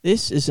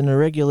This is an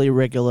irregularly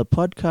regular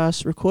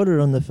podcast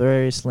recorded on the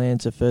various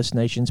lands of First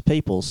Nations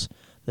peoples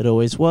that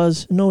always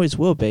was and always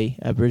will be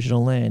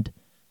Aboriginal land.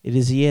 It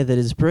is the air that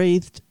is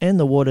breathed and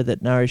the water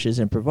that nourishes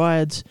and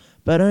provides,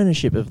 but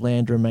ownership of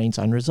land remains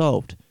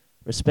unresolved.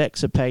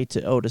 Respects are paid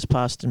to elders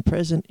past and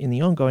present in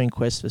the ongoing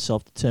quest for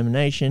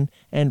self-determination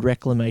and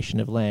reclamation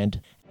of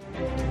land.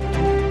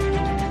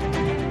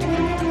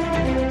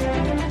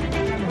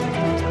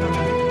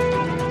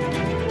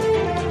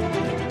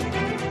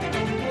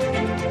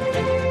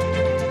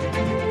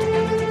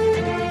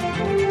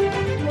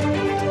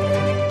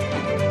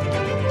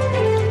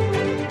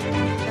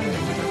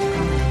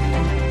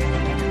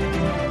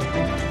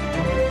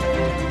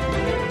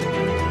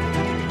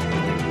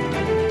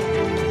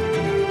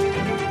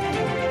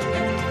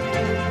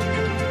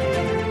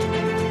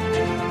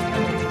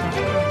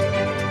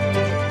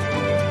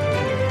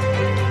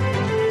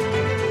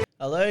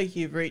 Hello,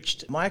 you've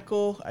reached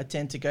Michael. I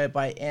tend to go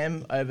by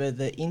M over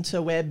the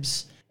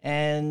interwebs,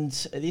 and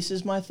this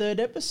is my third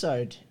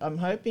episode. I'm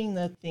hoping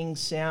that things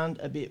sound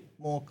a bit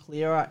more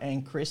clearer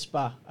and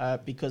crisper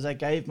because I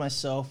gave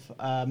myself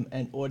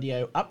an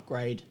audio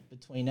upgrade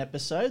between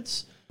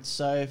episodes.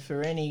 So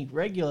for any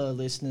regular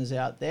listeners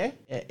out there,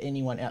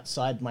 anyone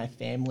outside my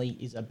family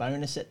is a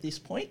bonus at this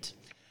point.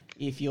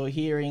 If you're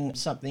hearing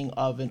something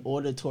of an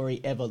auditory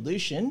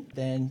evolution,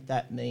 then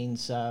that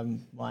means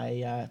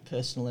my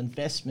personal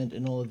investment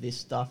in all of this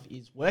stuff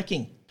is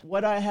working.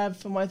 What I have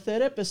for my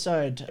third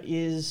episode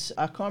is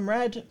a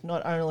comrade,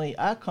 not only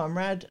a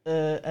comrade,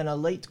 an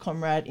elite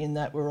comrade in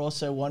that we're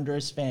also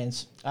Wanderers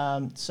fans.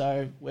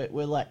 So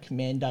we're like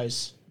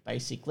commandos,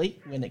 basically,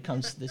 when it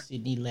comes to the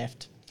Sydney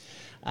left.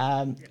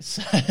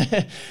 So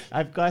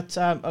I've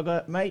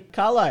got mate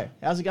Carlo.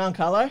 How's it going,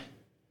 Carlo?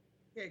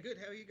 Yeah, good.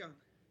 How are you going?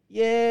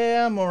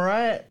 Yeah, I'm all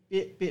right.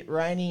 Bit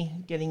rainy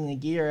getting the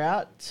gear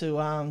out to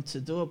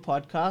do a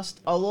podcast.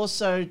 I'll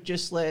also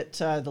just let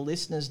the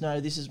listeners know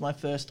this is my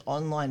first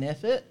online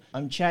effort.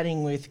 I'm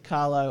chatting with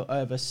Carlo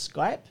over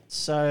Skype.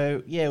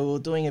 So, yeah, we were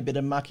doing a bit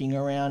of mucking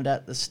around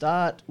at the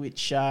start,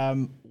 which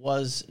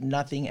was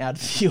nothing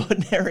out of the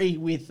ordinary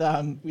with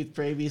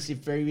previous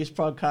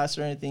podcasts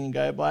or anything to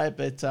go by.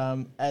 But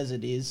as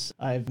it is,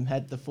 I've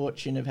had the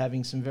fortune of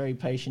having some very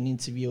patient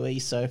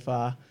interviewees so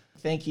far.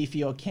 Thank you for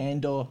your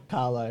candor,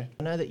 Carlo.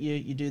 I know that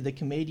you do the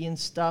comedian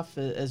stuff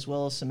as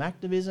well as some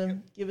activism. Yep.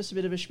 Give us a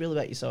bit of a spiel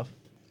about yourself.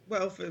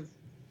 Well, I've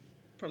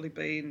probably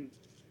been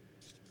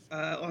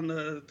on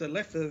the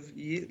left of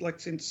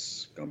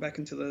since going back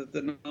into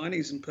the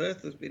 90s in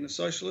Perth. I've been a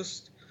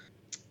socialist,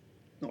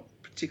 not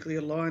particularly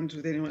aligned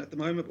with anyone at the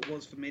moment, but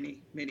was for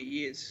many, many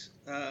years.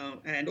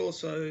 And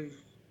also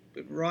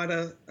a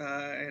writer,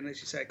 and as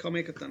you say, a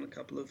comic. I've done a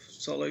couple of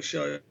solo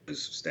shows,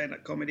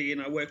 stand-up comedy,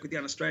 and I work with the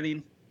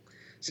Un-Australian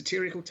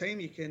satirical team.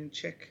 You can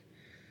check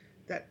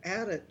that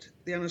out at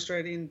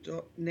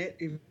theunaustralian.net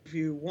if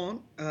you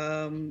want.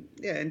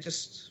 And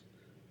just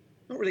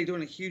not really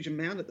doing a huge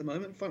amount at the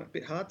moment. I find it a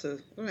bit hard to,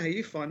 I don't know how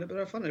you find it, but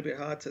I find it a bit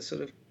hard to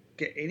sort of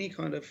get any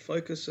kind of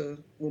focus or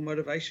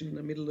motivation in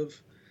the middle of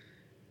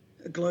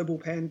a global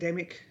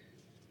pandemic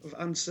of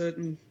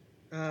uncertain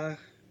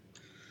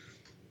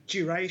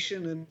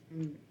duration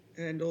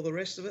and all the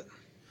rest of it.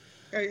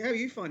 How are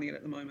you finding it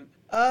at the moment?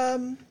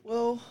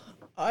 Well,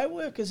 I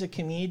work as a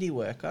community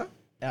worker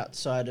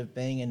outside of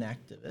being an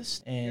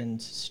activist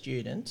and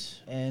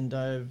student, and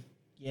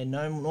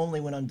normally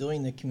when I'm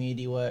doing the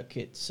community work,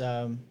 it's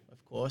of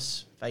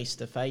course face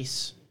to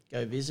face,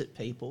 go visit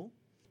people,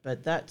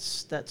 but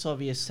that's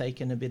obviously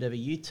taken a bit of a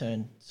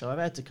U-turn. So I've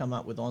had to come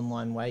up with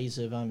online ways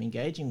of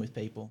engaging with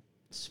people.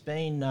 It's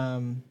been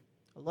a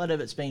lot of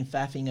it's been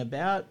faffing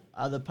about.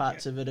 Other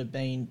parts of it have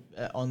been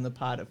on the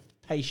part of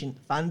patient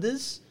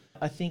funders.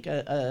 I think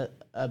a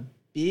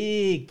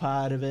big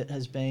part of it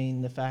has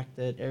been the fact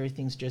that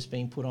everything's just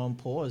been put on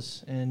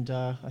pause. And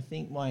I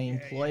think my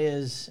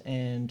employers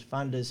and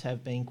funders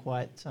have been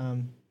quite,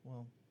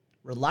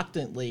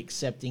 reluctantly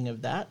accepting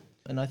of that.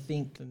 And I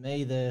think for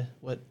me,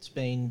 what's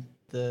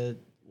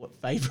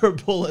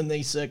favourable in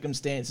these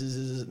circumstances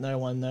is that no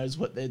one knows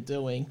what they're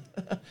doing.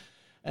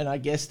 And I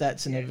guess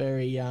that's in a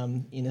very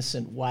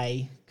innocent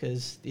way,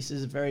 because this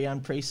is very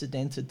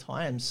unprecedented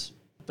times.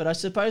 But I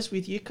suppose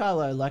with you,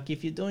 Carlo, like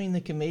if you're doing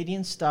the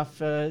comedian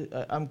stuff,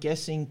 I'm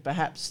guessing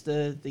perhaps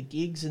the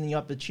gigs and the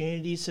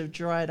opportunities have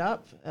dried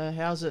up.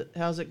 How's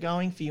it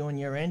going for you on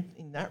your end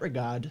in that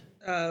regard?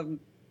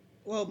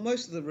 Well,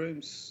 most of the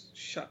rooms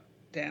shut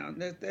down.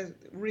 They're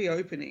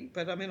reopening,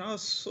 but I mean, I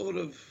was sort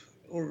of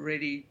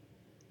already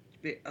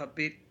a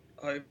bit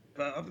over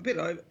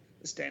the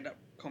stand-up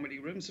comedy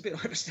rooms, a bit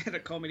over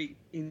stand-up comedy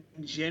in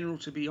general,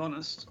 to be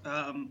honest.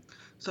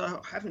 So I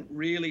haven't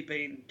really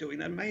been doing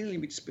that. Mainly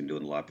we've just been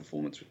doing live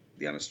performance with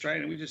the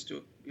Un-Australian. We just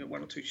do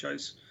one or two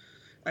shows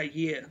a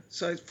year.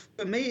 So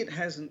for me, it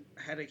hasn't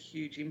had a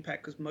huge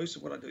impact because most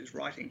of what I do is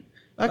writing.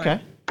 Okay.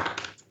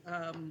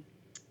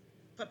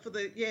 But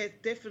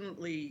it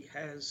definitely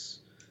has.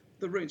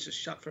 The room's just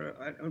shut for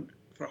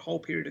a whole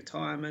period of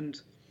time, and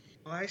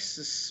I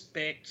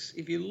suspect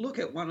if you look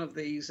at one of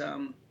these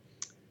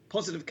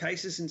positive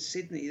cases in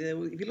Sydney.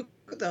 If you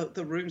look at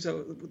the rooms,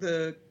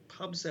 the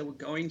pubs they were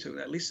going to,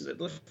 they listed it.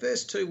 The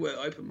first two were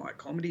open mic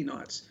comedy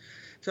nights.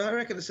 So I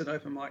reckon it's an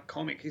open mic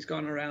comic. He's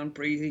gone around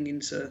breathing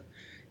into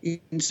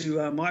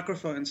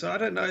microphones. So I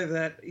don't know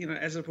that,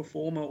 as a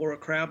performer or a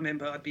crowd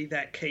member, I'd be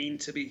that keen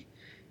to be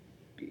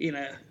in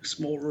a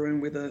small room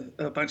with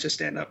a bunch of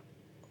stand-up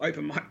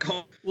open mic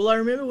comics. Well, I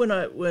remember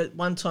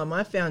one time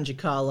I found you,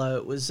 Carlo.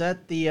 It was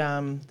at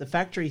the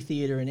Factory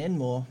Theatre in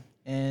Enmore.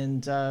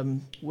 And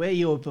where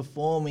you were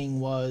performing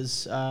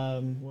was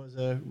a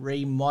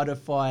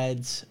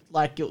remodified,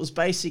 like it was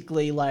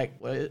basically like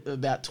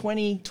about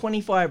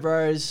 25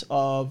 rows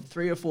of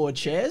 3 or 4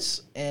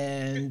 chairs.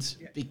 And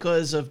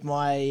because of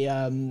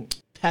my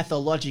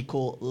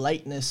pathological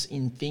lateness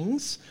in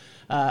things,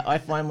 I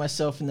find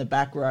myself in the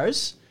back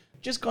rows,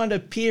 just kind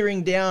of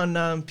peering down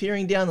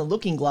the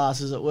looking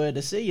glass, as it were,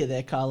 to see you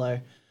there, Carlo.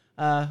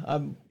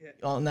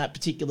 On that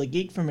particular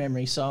gig from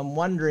memory. So I'm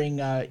wondering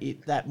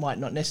if that might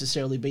not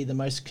necessarily be the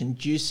most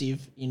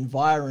conducive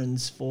environment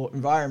for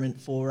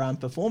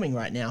performing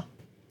right now.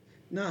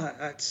 No,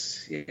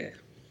 it's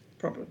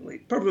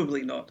probably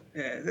not.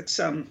 Yeah, that's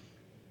I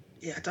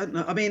don't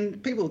know. I mean,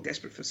 people are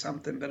desperate for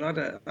something, but I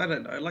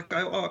don't know. Like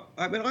I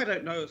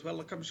don't know as well.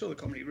 Like I'm sure the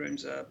comedy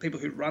rooms, people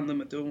who run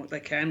them are doing what they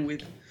can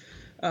with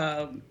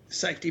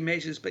safety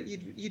measures, but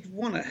you'd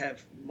want to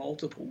have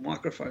multiple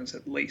microphones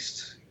at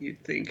least.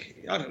 You'd think.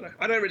 I don't know.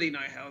 I don't really know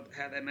how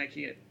they're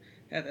making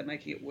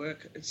it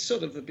work. It's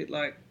sort of a bit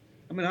like.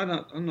 I mean,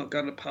 I'm not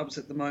going to pubs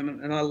at the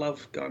moment, and I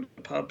love going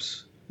to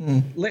pubs.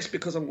 Less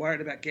because I'm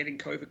worried about getting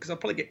COVID, because I'll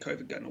probably get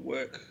COVID going to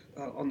work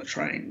on the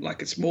train.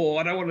 Like it's more.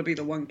 I don't want to be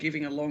the one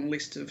giving a long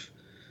list of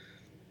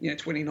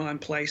 29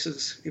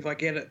 places if I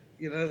get it.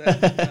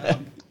 That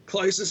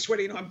closes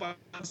 29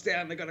 buns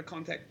down. They've got to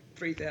contact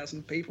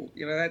 3,000 people.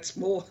 That's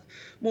more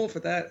for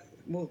that.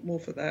 More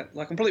for that.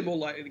 Like I'm probably more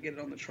likely to get it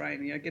on the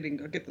train. I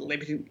get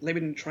the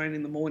Lebanon train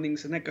in the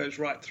mornings, and that goes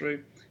right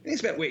through. I think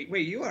it's about where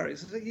you are,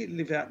 isn't it? You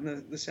live out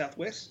in the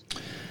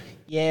southwest.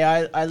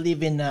 Yeah, I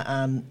live in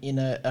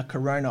a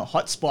corona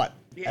hotspot,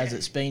 as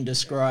it's been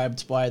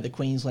described by the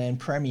Queensland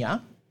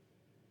Premier.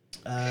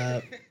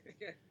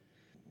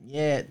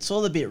 Yeah, it's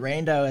all a bit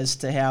rando as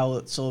to how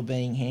it's all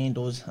being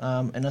handled.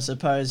 And I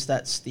suppose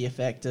that's the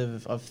effect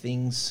of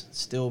things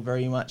still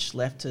very much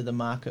left to the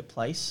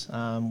marketplace,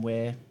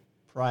 where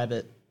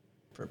private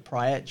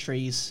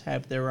proprietaries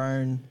have their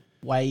own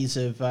ways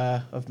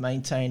of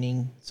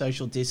maintaining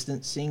social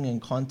distancing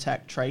and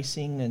contact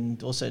tracing,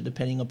 and also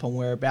depending upon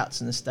whereabouts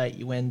in the state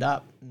you end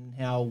up and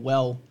how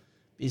well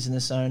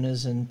business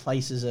owners and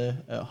places are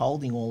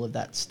holding all of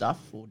that stuff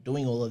or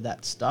doing all of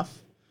that stuff.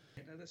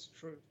 Yeah, no, that's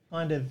true.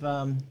 Kind of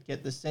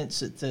get the sense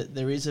that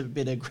there is a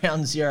bit of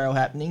ground zero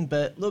happening.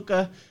 But look,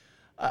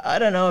 I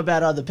don't know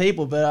about other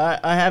people,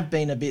 but I have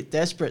been a bit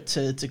desperate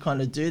to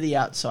kind of do the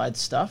outside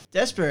stuff.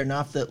 Desperate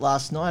enough that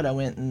last night I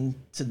went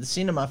to the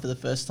cinema for the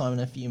first time in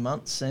a few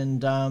months,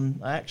 and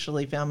I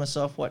actually found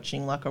myself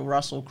watching like a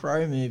Russell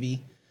Crowe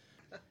movie,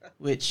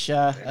 which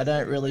I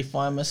don't really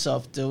find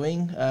myself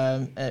doing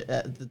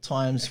at the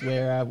times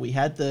where we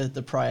had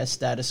the prior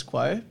status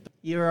quo.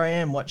 Here I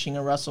am watching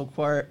a Russell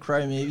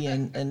Crowe movie,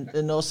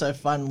 and also,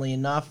 funnily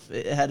enough,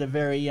 it had a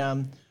very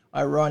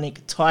ironic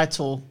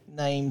title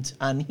named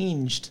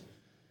Unhinged.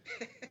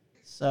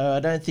 So I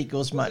don't think it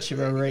was much of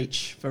a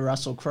reach for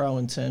Russell Crowe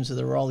in terms of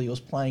the role he was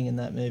playing in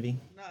that movie.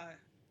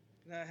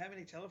 No. How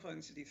many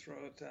telephones did he throw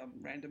at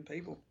random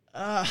people?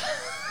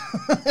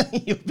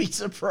 You'll be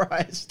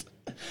surprised.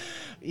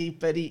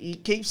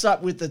 He keeps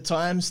up with the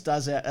times,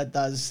 does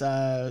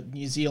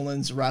New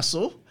Zealand's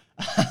Russell.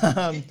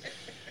 I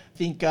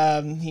think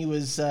he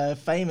was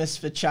famous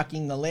for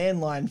chucking the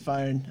landline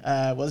phone,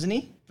 wasn't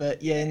he?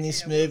 But yeah, in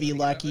this movie,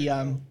 like he...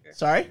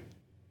 Sorry?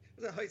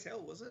 It was a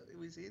hotel, was it? It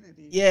was in it.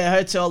 Yeah,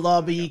 hotel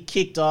lobby,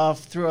 kicked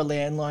off, threw a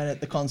landline at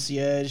the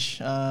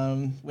concierge,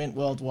 went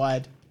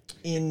worldwide.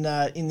 In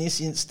this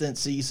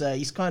instance,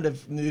 he's kind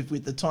of moved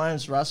with the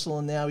times, Russell,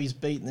 and now he's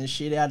beating the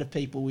shit out of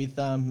people with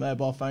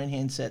mobile phone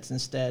handsets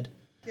instead.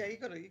 Yeah, you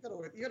got to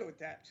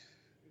adapt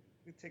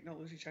with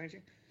technology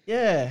changing.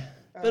 Yeah,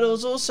 but it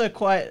was also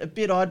quite a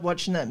bit odd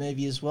watching that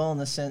movie as well, in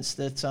the sense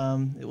that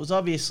it was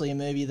obviously a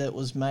movie that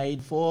was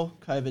made for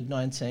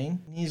COVID-19.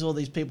 Here's all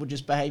these people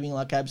just behaving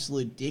like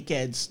absolute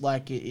dickheads,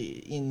 like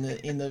in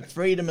the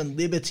freedom and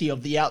liberty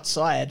of the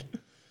outside.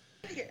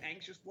 Do you get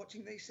anxious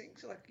watching these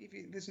things? Like,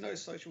 there's no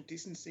social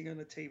distancing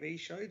on a TV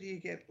show, do you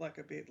get like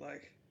a bit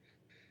like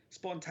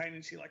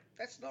spontaneity, like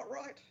that's not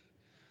right?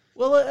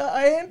 Well,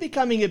 I am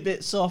becoming a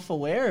bit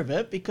self-aware of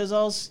it, because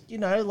I was,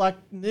 like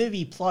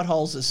movie plot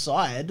holes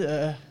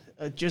aside,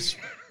 just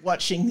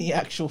watching the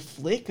actual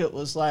flick, it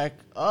was like,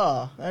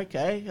 oh,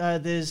 okay,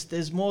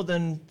 there's more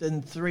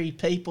than 3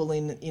 people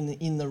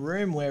in the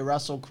room where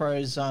Russell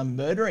Crowe's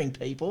murdering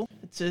people.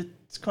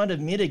 It's kind of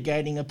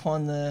mitigating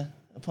upon the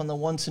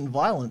wanton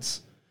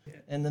violence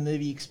and the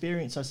movie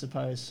experience, I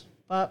suppose.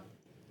 But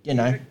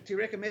Do you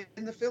recommend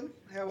the film?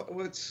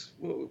 What's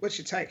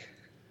your take?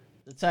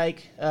 The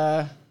take.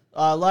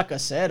 Like I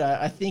said,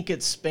 I think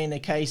it's been a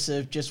case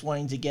of just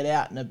wanting to get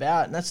out and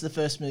about, and that's the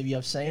first movie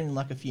I've seen in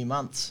like a few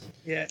months.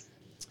 Yeah.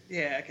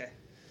 Yeah, okay.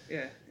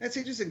 Yeah, that's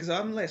interesting because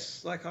I'm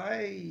less like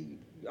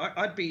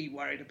I'd be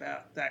worried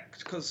about that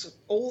because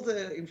all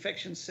the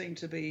infections seem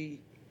to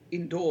be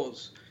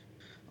indoors.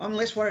 I'm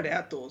less worried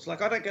outdoors.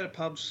 Like I don't go to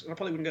pubs. I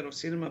probably wouldn't go to a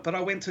cinema, but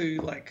I went to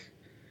like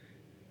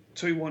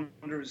two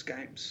Wanderers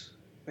games,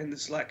 and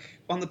it's like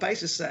on the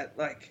basis that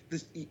like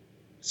the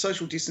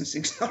social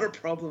distancing's not a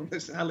problem.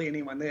 There's hardly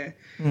anyone there,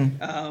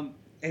 and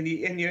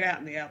you're out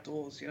in the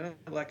outdoors. You know,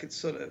 like it's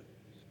sort of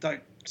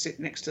don't sit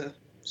next to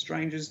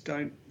strangers.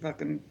 Don't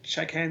fucking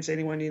shake hands to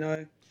anyone you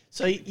know.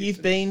 So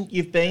you've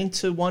been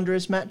to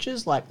Wanderers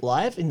matches like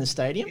live in the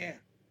stadium?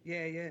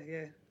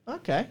 Yeah.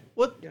 Okay.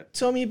 What? Yep.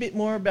 Tell me a bit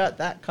more about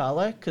that,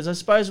 Carlo. Because I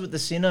suppose with the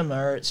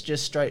cinema, it's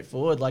just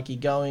straightforward. Like you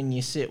go in,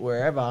 you sit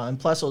wherever, and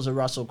plus it was a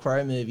Russell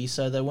Crowe movie,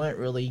 so they weren't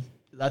really.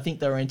 I think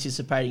they were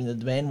anticipating the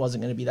demand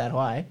wasn't going to be that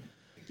high.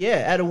 Yeah,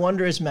 at a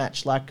Wanderers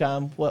match, like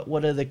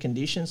what are the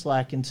conditions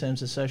like in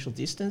terms of social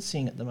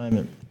distancing at the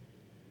moment?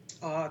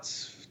 Oh,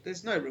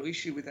 there's no real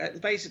issue with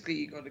that. Basically,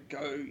 you got to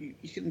go.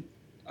 You can,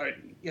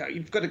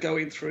 you've got to go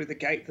in through the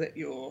gate that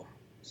you're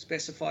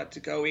specified to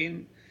go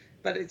in.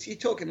 But you're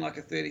talking like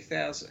a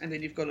 30,000, and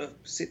then you've got to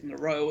sit in a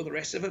row or the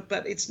rest of it.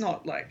 But it's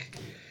not like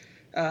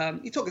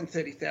you're talking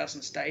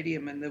 30,000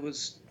 stadium, and there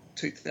was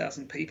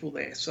 2,000 people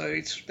there. So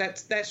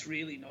that's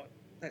really not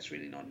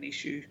an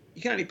issue.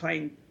 You can only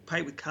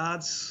pay with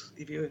cards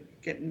if you're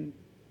getting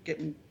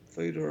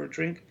food or a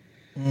drink.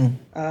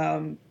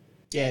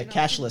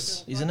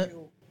 Cashless, isn't it?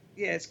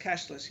 Yeah, it's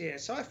cashless. Yeah,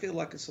 so I feel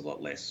like it's a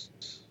lot less.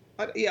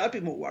 I'd be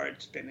more worried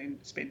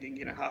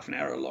spending half an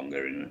hour or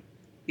longer in an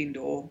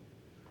indoor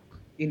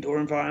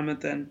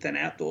environment than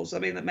outdoors. I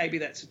mean, maybe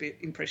that's a bit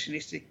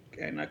impressionistic,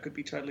 and I could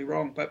be totally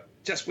wrong. But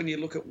just when you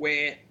look at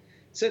where,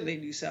 certainly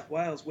in New South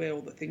Wales, where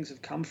all the things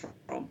have come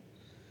from,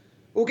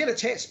 we'll get a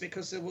test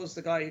because there was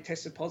the guy who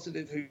tested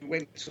positive who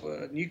went to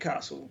a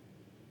Newcastle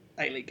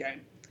A-League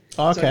game.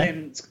 Okay. So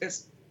then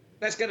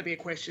that's going to be a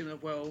question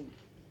of, well,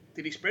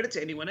 did he spread it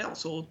to anyone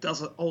else, or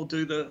does it all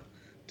do the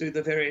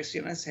various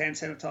hand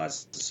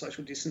sanitizer,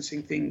 social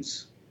distancing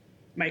things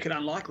make it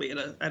unlikely at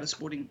a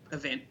sporting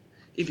event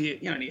if you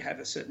only have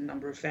a certain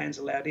number of fans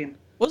allowed in?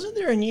 Wasn't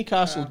there a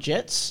Newcastle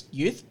Jets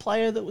youth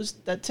player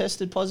that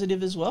tested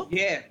positive as well?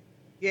 Yeah,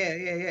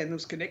 and it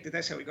was connected.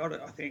 That's how he got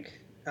it, I think.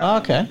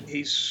 Okay.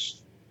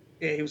 He's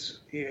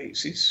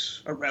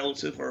a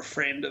relative or a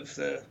friend of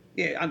the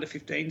under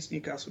 15s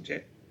Newcastle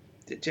Jet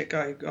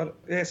guy who got it.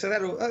 Yeah, so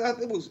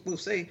we'll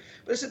see.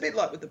 But it's a bit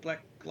like with the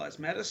Black Lives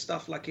Matter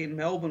stuff, like in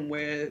Melbourne,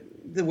 where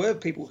there were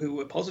people who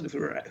were positive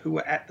who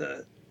were at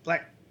the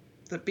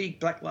big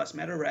Black Lives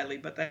Matter rally,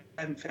 but they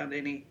haven't found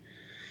any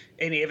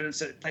evidence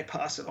that they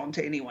pass it on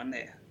to anyone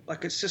there.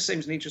 Like it just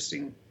seems an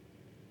interesting.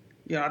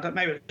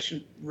 Maybe I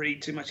shouldn't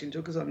read too much into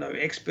it because I'm no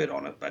expert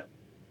on it, but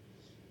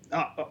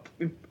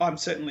I'm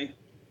certainly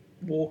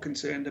more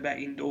concerned about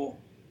indoor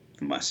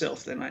for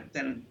myself than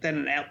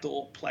an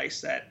outdoor place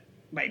that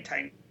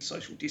maintains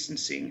social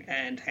distancing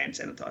and hand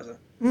sanitizer.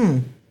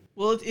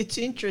 Well, it's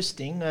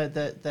interesting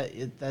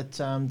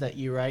that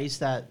you raise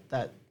that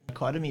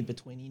dichotomy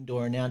between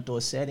indoor and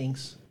outdoor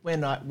settings.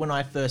 When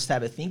I first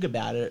have a think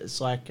about it, it's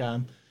like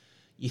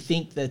you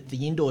think that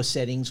the indoor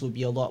settings would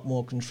be a lot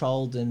more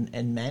controlled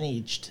and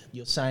managed.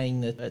 You're saying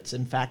that it's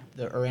in fact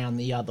around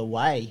the other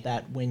way,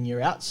 that when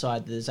you're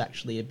outside there's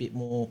actually a bit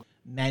more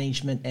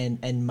management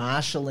and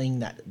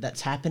marshalling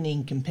that's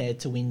happening compared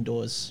to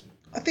indoors.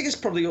 I think it's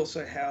probably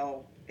also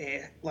how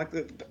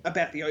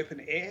about the open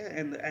air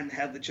and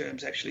how the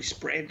germs actually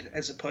spread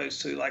as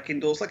opposed to like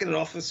indoors, like in an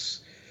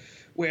office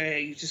where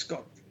you just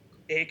got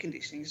air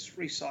conditioning, just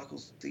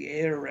recycles the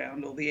air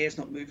around, or the air's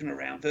not moving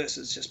around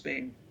versus just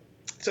being.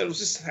 So it'll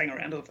just hang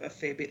around a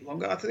fair bit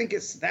longer. I think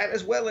it's that,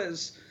 as well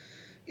as,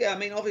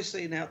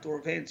 obviously in outdoor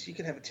events, you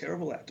can have a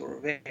terrible outdoor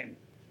event.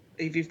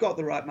 If you've got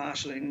the right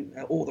marshalling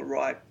or the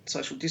right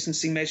social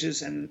distancing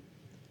measures and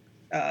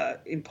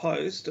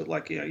imposed,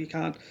 like, you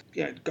can't,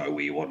 go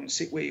where you want and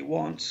sit where you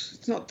want.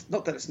 It's not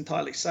that it's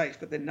entirely safe,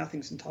 but then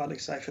nothing's entirely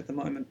safe at the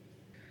moment.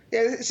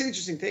 Yeah, it's an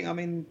interesting thing. I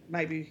mean,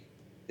 maybe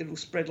it'll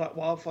spread like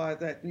wildfire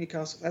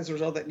as a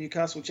result of that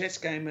Newcastle Jets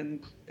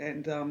game,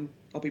 and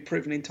I'll be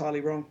proven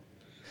entirely wrong.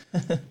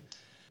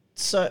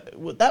 So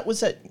that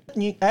was at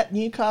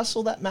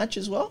Newcastle, that match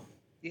as well?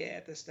 Yeah,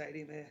 at the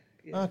stadium there.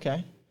 Yeah.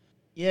 Okay.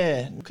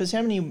 Yeah, because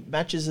how many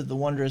matches have the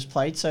Wanderers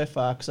played so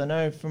far? Because I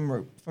know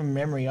from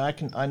memory,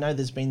 I know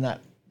there's been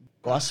that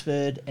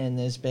Gosford and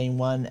there's been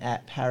one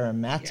at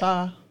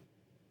Parramatta,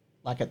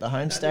 like at the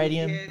home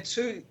stadium. Yeah,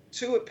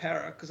 two at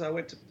Para because I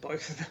went to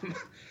both of them,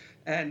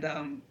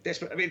 and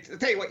desperate. I mean, to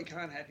tell you what, you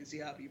can't have is the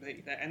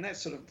RBB, and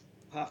that's sort of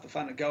half the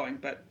fun of going,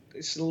 but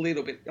it's a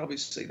little bit,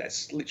 obviously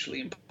that's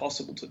literally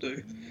impossible to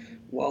do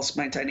whilst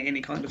maintaining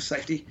any kind of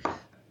safety.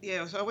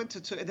 Yeah, so I went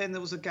to two, and then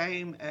there was a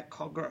game at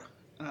Cogra.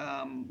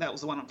 That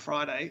was the one on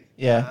Friday.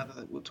 Yeah.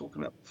 That we were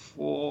talking about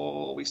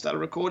before we started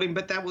recording,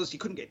 but that was, you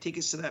couldn't get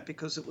tickets to that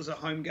because it was a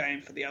home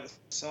game for the other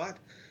side.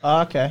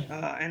 Oh, okay.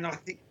 And I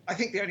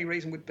think the only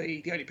reason would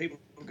be the only people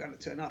who are going to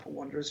turn up are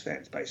Wanderers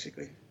fans,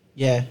 basically.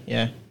 Yeah.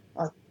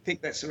 I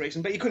think that's the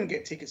reason, but you couldn't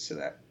get tickets to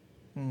that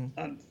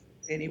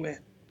anywhere.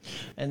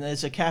 And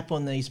there's a cap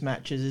on these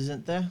matches,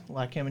 isn't there?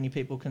 Like how many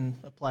people can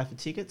apply for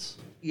tickets?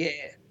 Yeah,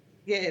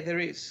 there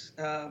is.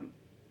 I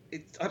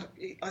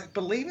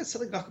believe it's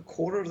something like a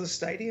quarter of the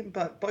stadium,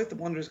 but both the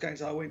Wanderers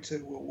games I went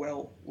to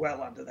were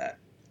well under that.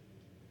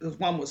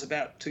 One was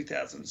about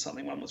 2,000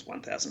 something, one was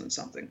 1,000 and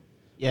something.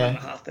 Yeah.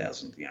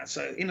 1,500,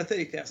 so in a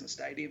 30,000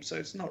 stadium, so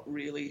it's not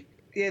really...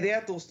 Yeah, the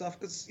outdoor stuff,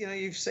 because,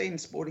 you've seen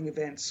sporting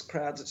events,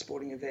 crowds at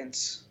sporting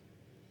events,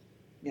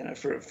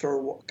 for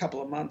a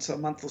couple of months, a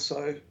month or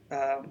so,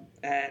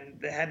 and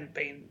there hadn't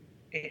been...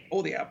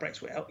 All the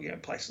outbreaks were,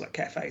 places like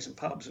cafes and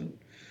pubs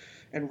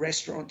and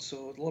restaurants,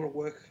 or a lot of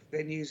work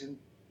venues in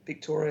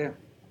Victoria.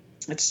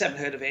 I just haven't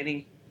heard of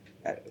any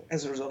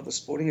as a result of a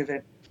sporting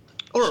event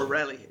or a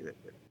rally.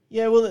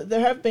 Yeah, well,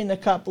 there have been a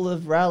couple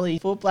of rallies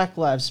for Black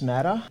Lives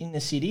Matter in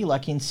the city,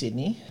 like in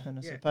Sydney, and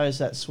I suppose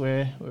that's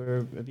where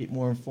we're a bit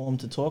more informed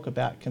to talk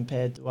about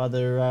compared to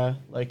other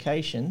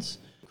locations.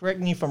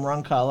 Correct me if I'm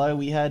wrong, Carlo,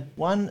 we had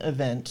one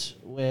event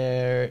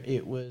where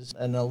it was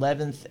an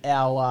 11th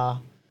hour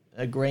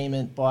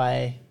agreement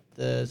by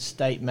the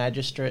state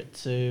magistrate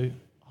to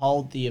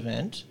hold the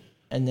event,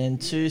 and then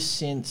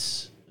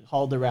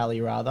hold the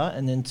rally rather,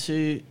 and then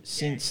two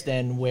since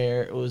then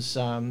where it was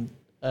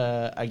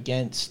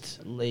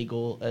against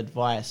legal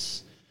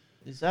advice.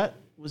 Is that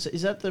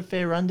the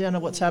fair rundown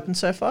of what's happened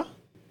so far?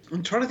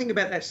 I'm trying to think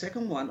about that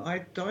second one.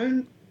 I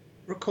don't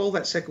recall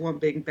that second one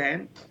being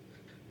banned.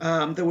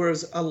 There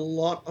was a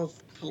lot of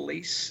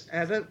police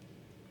at it,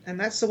 and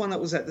that's the one that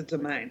was at the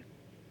Domain,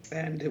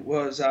 and it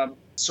was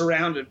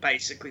surrounded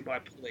basically by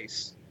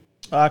police.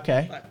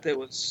 Okay. But there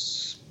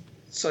was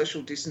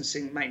social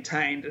distancing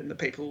maintained, and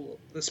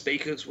the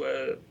speakers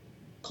were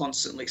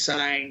constantly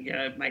saying,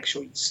 make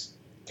sure you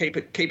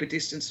keep a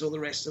distance and all the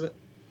rest of it.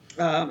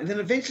 And then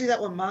eventually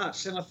that one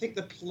marched, and I think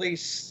the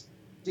police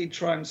did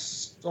try and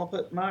stop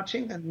it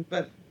marching.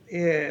 But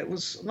I'm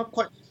not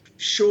quite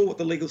sure what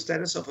the legal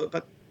status of it,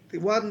 but the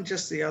one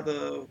just the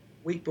other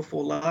week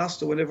before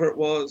last or whenever it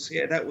was,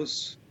 that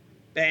was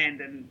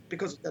banned, and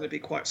because it's going to be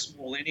quite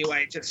small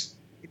anyway, it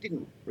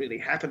didn't really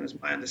happen, as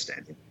my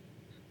understanding.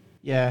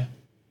 Yeah.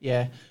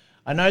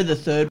 I know the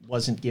third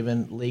wasn't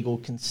given legal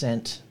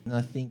consent, and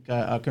I think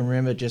I can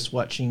remember just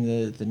watching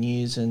the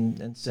news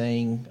and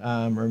seeing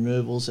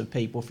removals of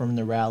people from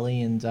the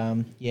rally, and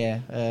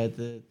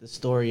the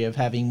story of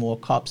having more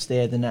cops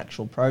there than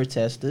actual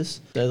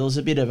protesters. So there was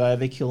a bit of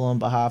overkill on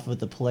behalf of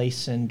the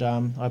police, and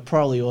I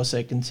probably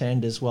also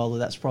contend as well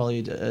that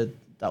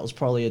was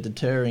probably a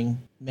deterring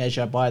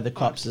measure by the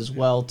cops as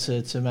well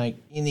to make,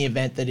 in the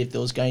event that if there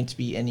was going to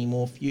be any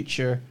more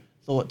future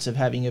thoughts of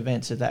having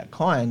events of that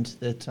kind,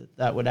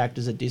 that would act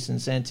as a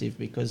disincentive,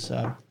 because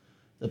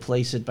the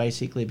police would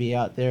basically be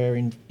out there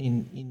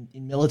in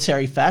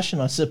military fashion,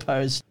 I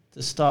suppose,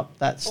 to stop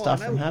that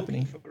stuff from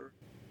happening.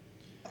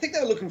 I think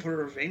they were looking for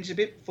revenge a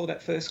bit for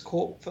that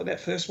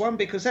first one,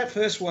 because that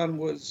first one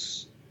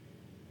was,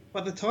 by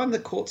the time the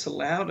courts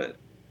allowed it,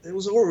 there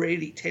was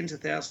already tens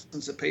of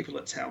thousands of people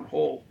at Town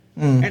Hall.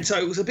 And so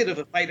it was a bit of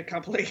a fait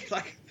accompli.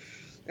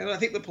 And I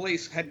think the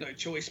police had no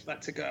choice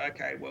but to go,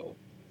 okay, well,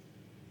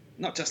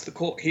 not just the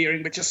court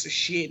hearing, but just the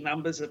sheer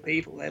numbers of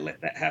people, they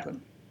let that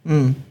happen.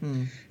 And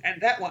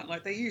that one,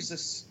 they used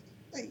this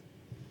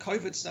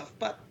COVID stuff,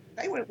 but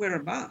they weren't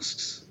wearing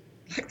masks.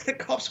 The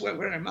cops weren't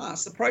wearing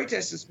masks. The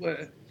protesters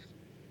were,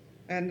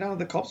 and none of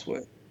the cops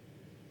were.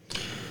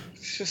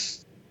 It's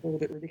just all a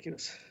bit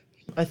ridiculous.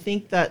 I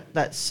think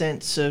that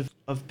sense of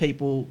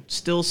people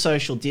still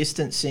social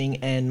distancing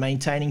and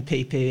maintaining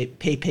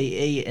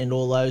PPE and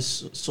all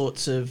those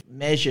sorts of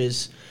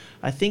measures,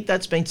 I think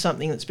that's been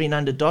something that's been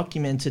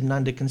under-documented and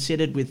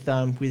under-considered with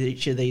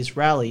each of these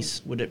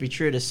rallies. Would it be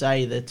true to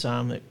say that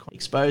it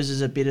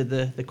exposes a bit of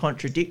the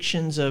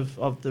contradictions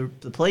of the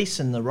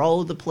police and the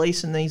role of the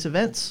police in these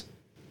events?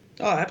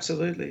 Oh,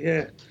 absolutely,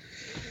 yeah.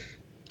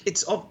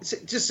 It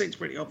just seems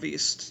pretty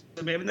obvious.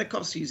 I mean, the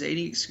cops use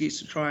any excuse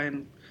to try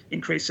and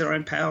increase their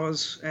own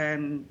powers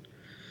and,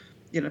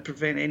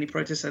 prevent any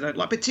protests they don't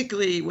like,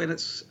 particularly when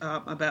it's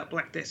about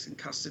Black Deaths in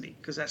custody,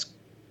 because that's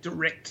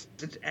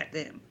directed at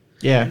them.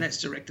 Yeah. And that's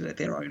directed at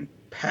their own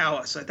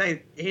power. So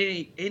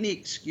any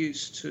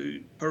excuse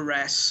to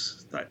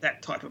harass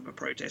that type of a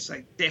protest,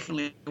 they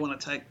definitely want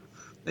to take.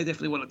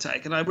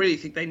 And I really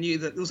think they knew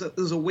that there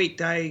was a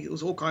weekday. There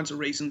was all kinds of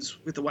reasons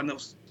with the one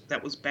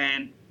that was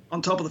banned.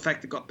 On top of the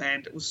fact it got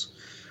banned, it was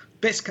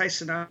best case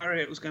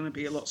scenario. It was going to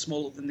be a lot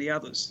smaller than the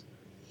others.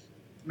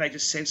 And they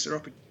just sensed their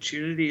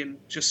opportunity and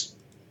just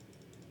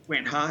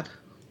went hard.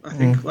 I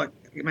think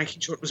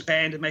making sure it was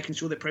banned and making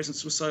sure their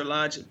presence was so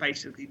large it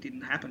basically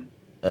didn't happen.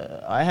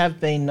 I have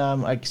been,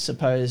 I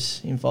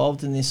suppose,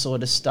 involved in this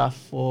sort of stuff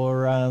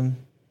for, I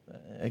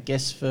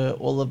guess, for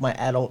all of my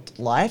adult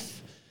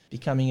life,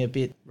 becoming a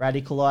bit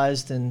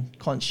radicalised and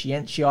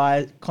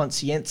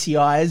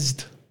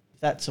conscientioused, if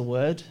that's a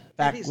word,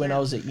 back when I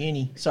was at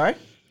uni. Sorry?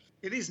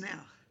 It is now.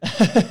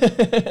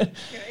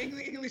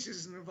 English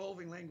is an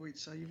evolving language,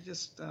 so you've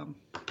just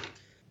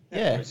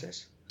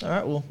process. All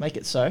right, we'll make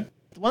it so.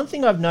 The one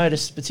thing I've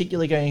noticed,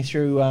 particularly going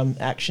through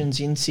actions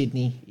in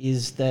Sydney,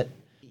 is that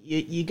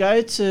you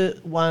go to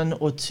one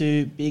or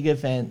two big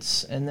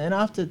events, and then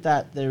after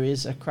that there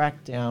is a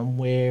crackdown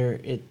where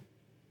it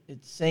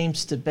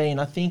seems to be,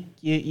 and I think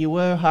you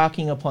were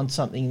harking upon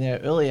something there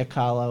earlier,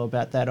 Carlo,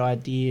 about that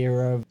idea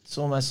of it's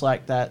almost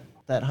like that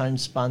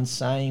homespun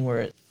saying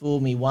where it fool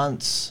me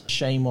once,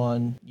 shame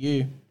on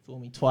you, fool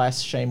me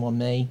twice, shame on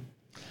me.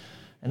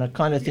 And I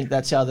kind of think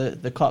that's how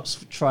the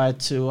cops try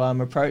to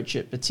approach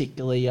it,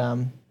 particularly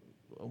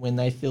when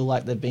they feel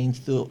like they're being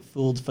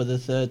fooled for the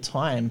third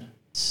time.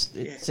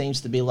 It seems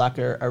to be like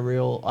a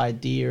real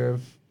idea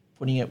of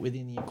putting it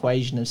within the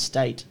equation of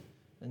state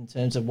in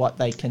terms of what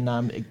they can,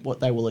 what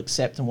they will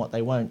accept and what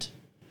they won't.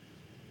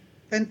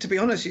 And to be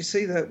honest, you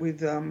see that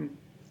with the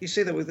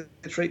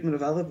treatment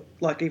of other,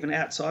 like even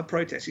outside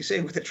protests. You see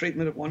it with the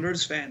treatment of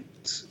Wanderers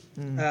fans.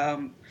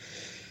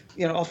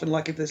 Often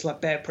like if there's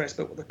like bad press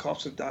about what the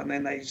cops have done,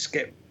 then they just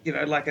get,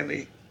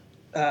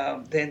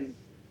 then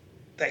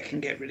they can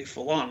get really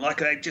full on. Like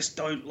they just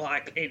don't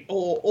like it,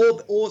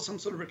 or some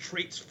sort of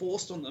retreat's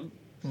forced on them.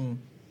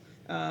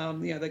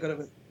 They got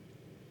to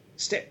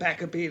step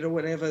back a bit or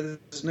whatever.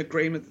 There's an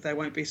agreement that they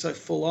won't be so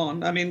full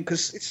on. I mean,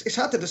 because it's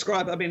hard to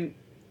describe. I mean,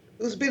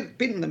 it was a bit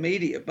in the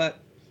media, but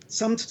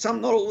some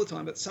not all the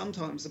time, but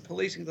sometimes the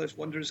policing of those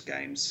Wanderers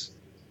games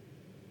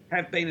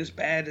have been as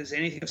bad as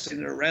anything I've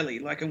seen at a rally,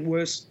 like, and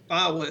worse,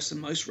 far worse than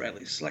most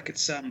rallies. Like,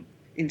 it's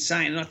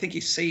insane. And I think you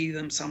see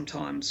them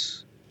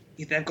sometimes,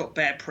 if they've got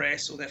bad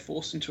press or they're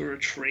forced into a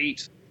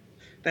retreat,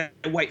 they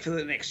wait for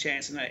the next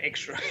chance and they're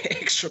extra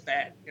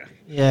bad.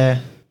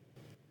 Yeah.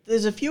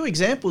 There's a few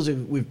examples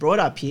we've brought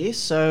up here.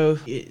 So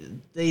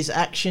these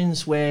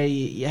actions where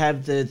you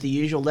have the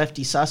usual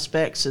lefty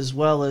suspects, as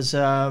well as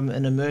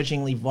an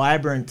emergingly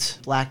vibrant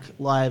Black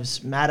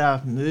Lives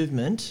Matter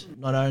movement,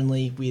 not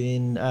only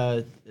within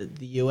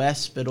the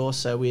US, but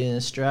also within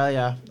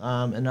Australia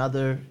and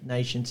other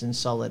nations in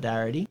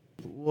solidarity.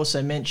 We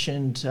also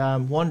mentioned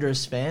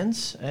Wanderers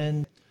fans,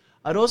 and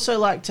I'd also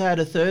like to add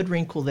a third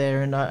wrinkle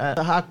there, and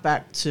I hark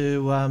back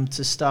to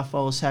stuff I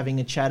was having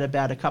a chat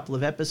about a couple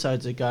of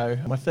episodes ago.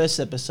 My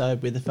first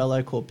episode with a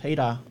fellow called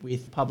Peter,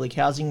 with public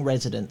housing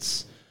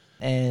residents,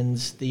 and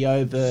the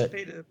overt...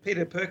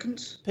 Peter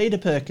Perkins? Peter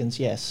Perkins,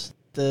 yes.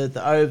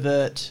 The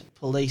overt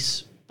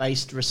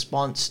police-based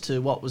response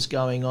to what was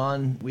going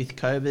on with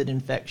COVID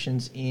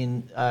infections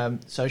in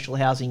social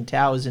housing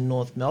towers in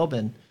North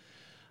Melbourne.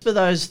 For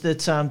those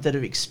that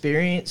have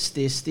experienced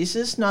this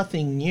is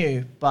nothing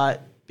new,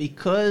 but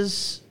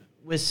because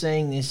we're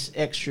seeing this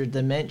extra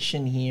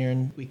dimension here,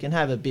 and we can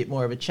have a bit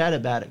more of a chat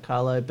about it,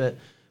 Carlo, but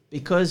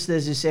because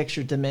there's this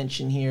extra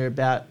dimension here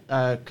about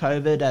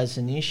COVID as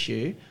an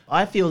issue,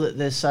 I feel that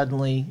there's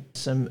suddenly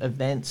some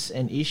events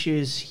and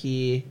issues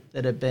here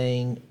that are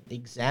being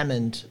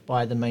examined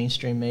by the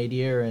mainstream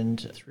media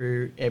and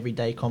through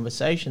everyday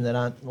conversation that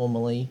aren't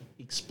normally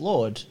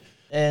explored.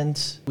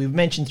 And we've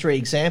mentioned 3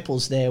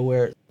 examples there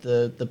where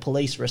the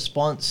police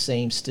response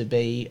seems to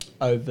be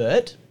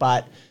overt,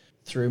 but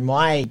through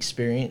my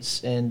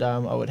experience, and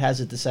I would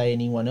hazard to say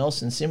anyone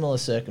else in similar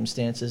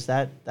circumstances,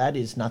 that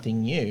is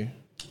nothing new.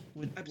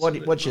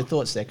 What's your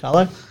thoughts there,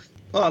 Carlo?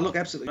 Oh, look,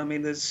 absolutely. I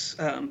mean, there's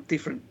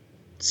different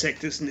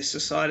sectors in this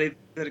society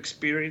that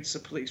experience the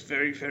police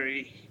very,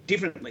 very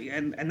differently,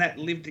 and that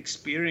lived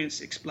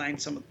experience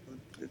explains some of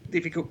the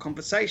difficult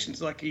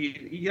conversations. Like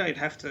you don't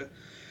have to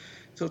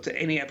talk to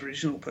any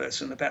Aboriginal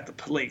person about the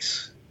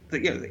police.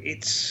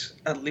 It's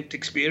a lived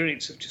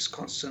experience of just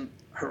constant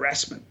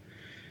harassment.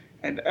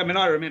 And I mean,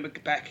 I remember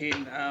back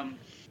in when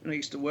I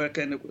used to work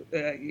and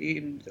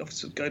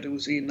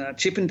was in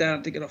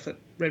Chippendale to get off at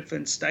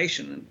Redfern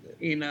Station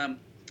in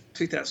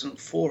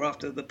 2004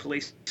 after the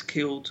police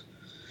killed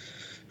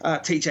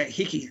TJ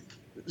Hickey,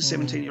 the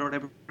 17-year-old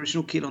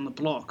Aboriginal kid on the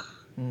block,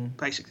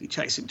 basically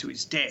chased him to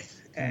his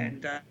death.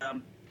 And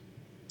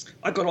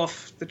I got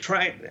off the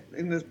train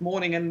in the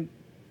morning and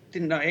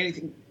didn't know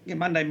anything.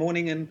 Monday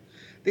morning, and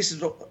this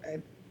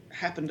had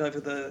happened over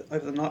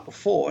the night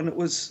before, and it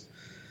was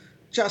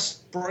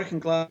just broken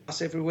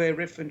glass everywhere.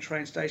 Redfern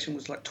train station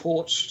was like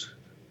torched,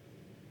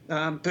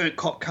 burnt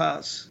cop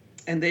cars.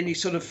 And then you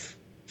sort of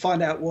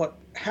find out what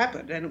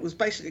happened. And it was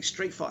basically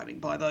street fighting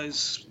by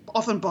those,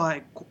 often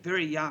by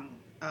very young,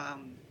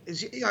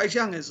 as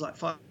young as like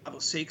 5 or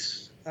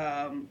 6,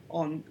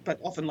 but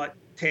often like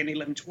 10,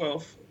 11,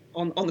 12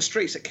 on the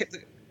streets. That kept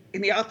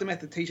in the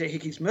aftermath of TJ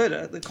Hickey's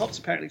murder, the cops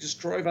apparently just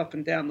drove up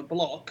and down the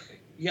block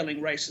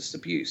yelling racist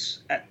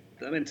abuse at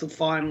them until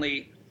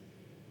finally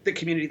the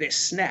community there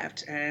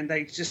snapped, and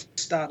they just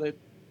started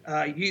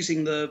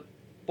using the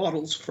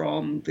bottles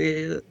from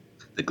the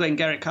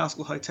Glengarry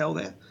Castle Hotel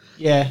there.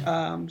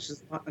 Yeah. Which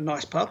is a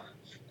nice pub.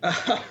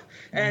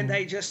 And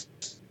they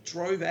just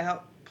drove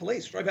out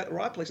the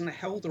riot police, and they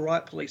held the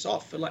riot police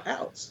off for like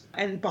hours.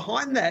 And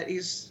behind that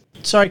is...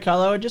 Sorry,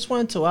 Carlo, I just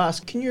wanted to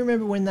ask, can you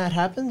remember when that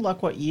happened?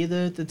 Like what year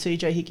the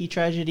TJ Hickey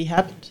tragedy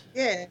happened?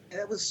 Yeah,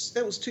 that was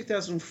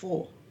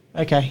 2004.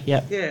 Okay,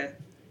 yeah. Yeah.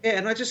 Yeah,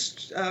 and I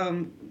just,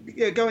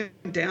 going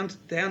down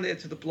there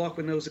to the block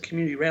when there was a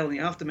community rally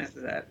in the aftermath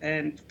of that,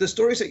 and the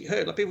stories that you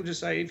heard, like people just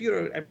say, if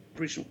you're an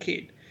Aboriginal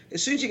kid,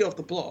 as soon as you get off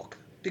the block,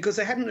 because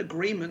they had an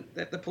agreement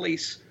that the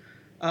police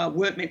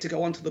weren't meant to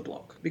go onto the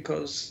block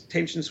because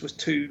tensions was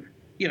too,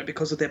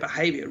 because of their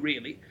behaviour,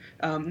 really.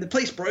 The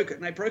police broke it,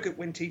 and they broke it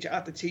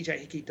after TJ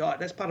Hickey died.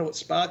 That's part of what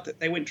sparked it.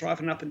 They went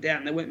driving up and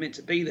down. They weren't meant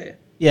to be there.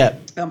 Yeah.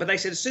 But they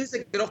said as soon as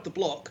they get off the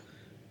block,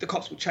 the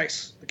cops will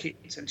chase the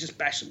kids and just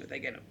bash them if they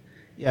get them.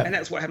 Yeah. And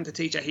that's what happened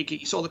to TJ Hickey.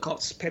 You saw the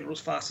cops pedal as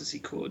fast as he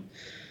could.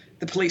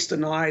 The police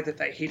deny that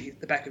they hit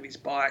the back of his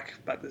bike,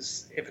 but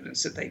there's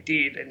evidence that they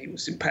did, and he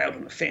was impaled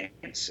on a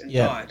fence and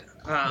died.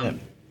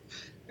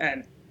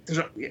 And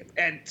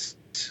it's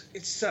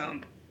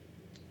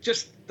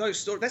just those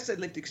stories. That's their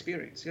lived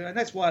experience, and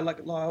that's why,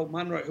 like Lyle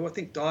Munro, who I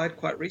think died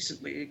quite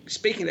recently,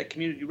 speaking at that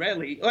community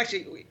rally. Well,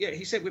 actually,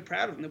 he said we're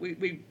proud of them. That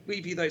we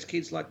view those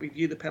kids like we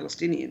view the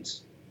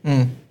Palestinians.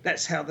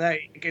 That's how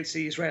they against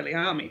the Israeli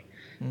army.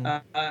 And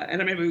I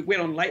remember we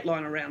went on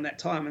Lateline around that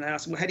time, and they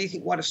asked him, "Well, how do you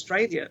think white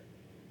Australia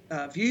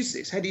views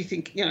this? How do you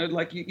think,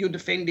 you're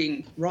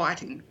defending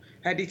writing?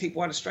 How do you think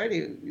white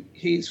Australia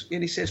hears?"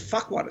 And he says,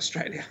 "Fuck white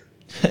Australia."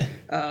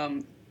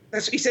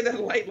 He said that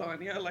at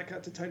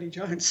Lateline, to Tony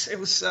Jones. It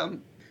was,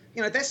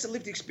 that's the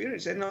lived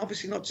experience, and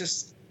obviously not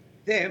just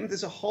them.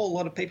 There's a whole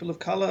lot of people of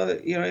colour,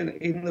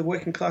 in the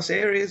working class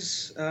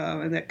areas,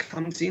 and that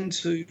comes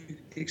into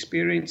the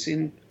experience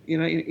in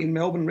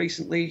Melbourne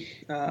recently.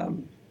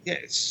 And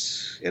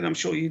I'm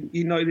sure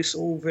you know this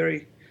all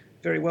very,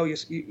 very well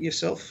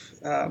yourself.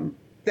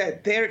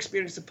 That their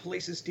experience of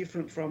police is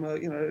different from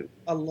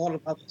a lot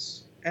of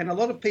others, and a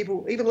lot of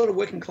people, even a lot of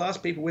working class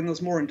people, when there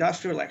was more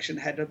industrial action,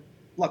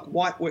 like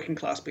white working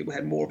class people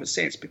had more of a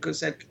sense because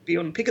they'd be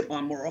on picket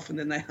line more often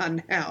than they are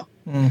now,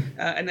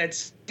 and they'd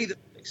see the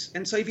police.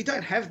 And so if you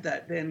don't have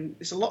that, then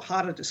it's a lot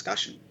harder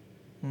discussion.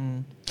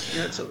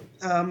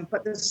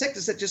 But there's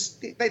sectors that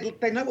just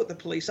they know what the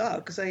police are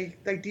because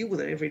they deal with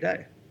it every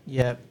day.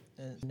 Yeah,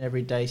 an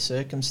everyday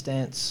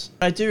circumstance.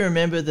 I do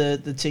remember the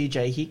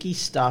TJ Hickey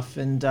stuff,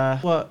 and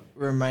what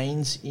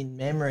remains in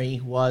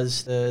memory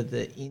was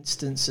the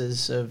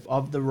instances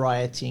of the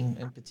rioting,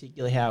 and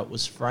particularly how it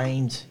was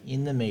framed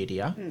in the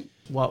media.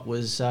 What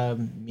was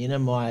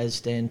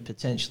minimised and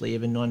potentially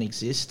even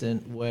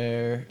non-existent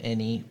were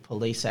any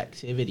police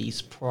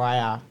activities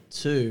prior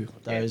to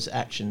those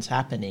actions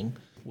happening,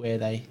 where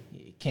they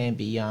can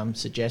be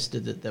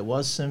suggested that there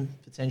was some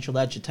potential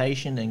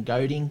agitation and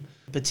goading,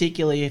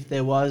 particularly if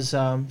there was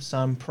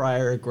some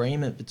prior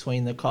agreement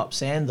between the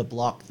cops and the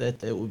block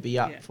that it would be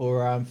up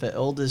for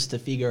elders to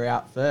figure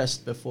out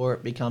first before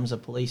it becomes a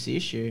police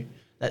issue.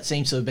 That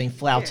seems to have been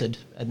flouted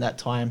at that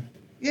time.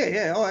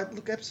 Oh,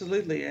 look,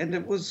 absolutely. And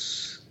it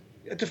was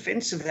a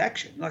defensive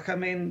action. What's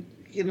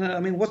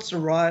the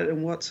riot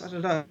and I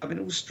don't know.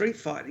 It was street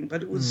fighting,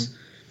 but it was...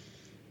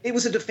 It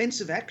was a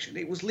defensive action.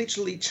 It was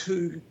literally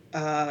to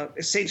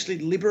essentially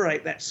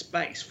liberate that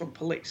space from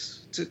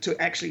police, to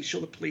actually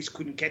ensure the police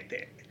couldn't get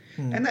there.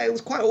 And it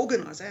was quite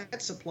organised. They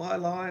had supply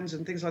lines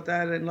and things like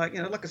that. And, like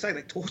I say,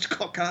 they torched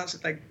cop cars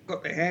that they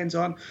got their hands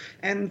on.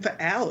 And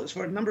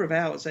for a number of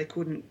hours, they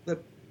couldn't,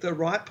 the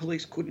riot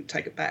police couldn't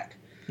take it back.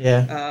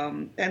 Yeah.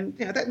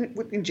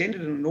 That engendered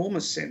an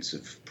enormous sense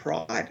of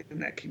pride in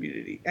that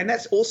community. And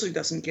that also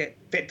doesn't get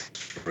fed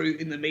through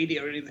in the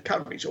media or in the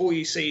coverage. All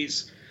you see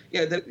is...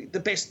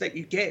 the best that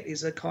you get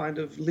is a kind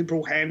of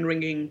liberal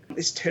hand-wringing.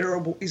 It's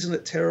terrible, isn't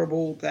it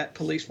terrible that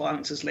police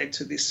violence has led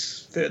to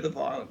this further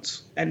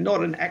violence, and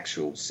not an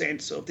actual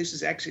sense of this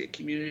is actually a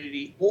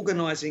community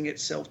organising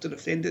itself to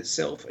defend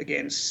itself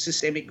against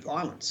systemic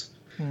violence.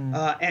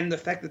 And the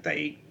fact that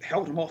they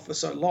held them off for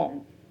so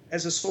long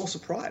as a source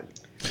of pride.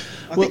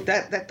 I think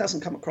that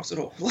doesn't come across at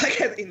all,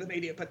 in the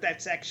media, but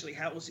that's actually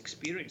how it was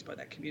experienced by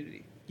that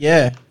community.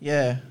 Yeah.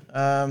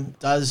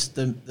 Does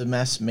the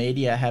mass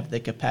media have the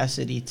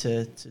capacity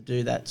to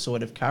do that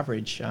sort of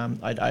coverage?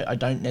 I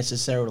don't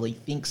necessarily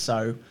think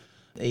so,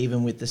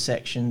 even with the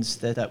sections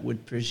that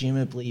would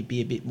presumably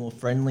be a bit more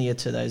friendlier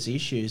to those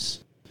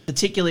issues.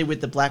 Particularly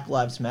with the Black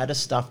Lives Matter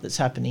stuff that's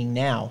happening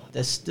now,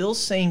 there still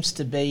seems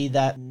to be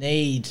that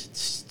need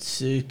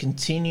to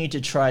continue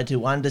to try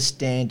to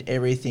understand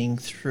everything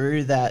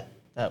through that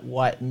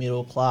white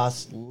middle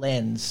class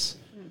lens.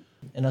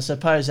 And I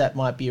suppose that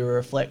might be a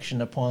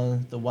reflection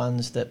upon the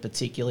ones that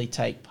particularly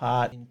take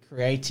part in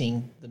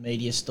creating the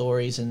media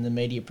stories and the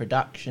media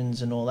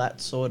productions and all that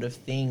sort of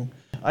thing.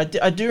 I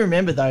do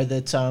remember, though,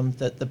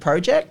 that the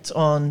project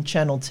on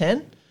Channel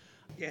 10,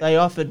 they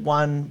offered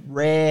one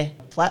rare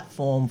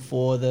platform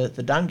for the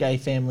Dungay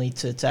family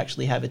to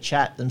actually have a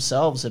chat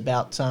themselves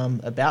about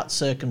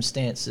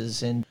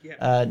circumstances, and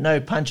no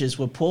punches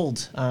were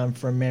pulled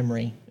from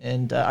memory.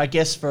 And I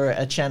guess for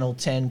a Channel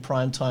 10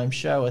 primetime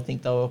show, I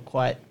think they were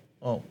quite,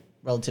 well,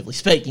 relatively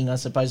speaking, I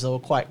suppose they were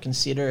quite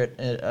considerate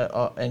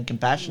and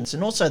compassionate,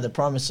 and also the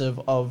promise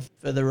of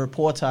for the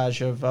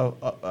reportage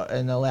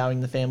and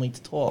allowing the family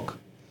to talk.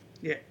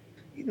 Yeah.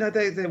 No,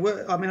 they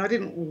were. I mean, I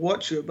didn't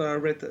watch it, but I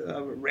read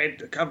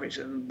the coverage,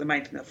 and the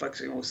main thing that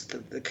focusing on was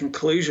the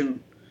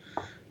conclusion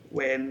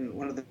when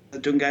one of the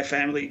Dungay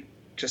family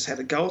just had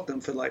a go at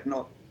them for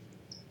not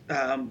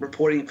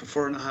reporting it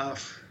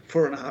for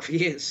 4.5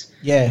 years.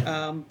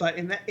 Yeah. But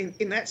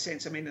in that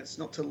sense, I mean, it's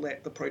not to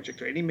let the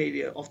project or any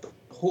media off the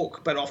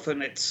hook, but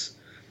often it's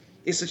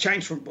the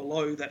change from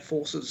below that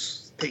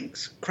forces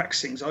things,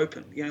 cracks things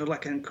open.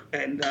 Like and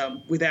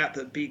without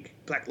the big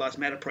Black Lives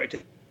Matter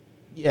protest,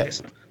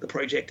 the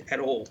project at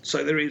all.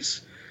 So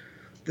there's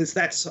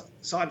that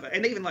side of it.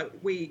 And even like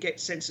we get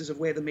senses of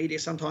where the media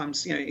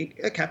sometimes,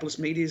 capitalist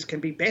medias can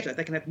be better.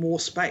 They can have more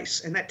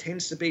space. And that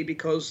tends to be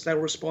because they'll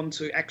respond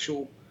to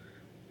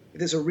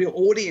there's a real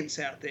audience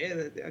out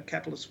there that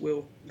capitalists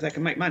they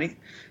can make money.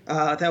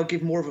 They'll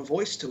give more of a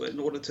voice to it in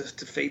order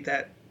to feed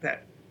that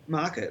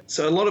market.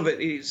 So a lot of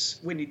it is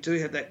when you do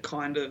have that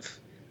kind of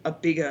a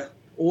bigger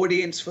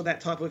audience for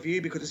that type of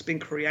view, because it's been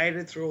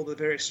created through all the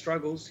various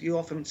struggles, you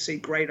often see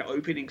greater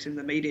openings in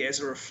the media as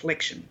a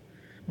reflection.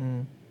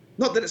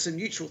 Not that it's a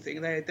neutral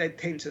thing. They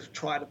tend to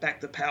try to back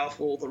the power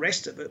for all the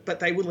rest of it, but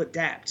they will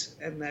adapt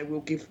and they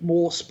will give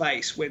more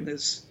space when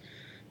there's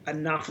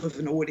enough of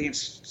an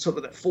audience sort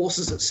of that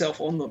forces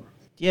itself on them.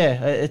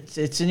 Yeah,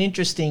 it's an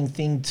interesting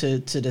thing to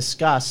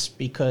discuss,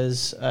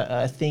 because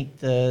I think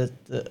the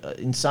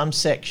in some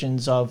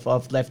sections of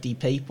lefty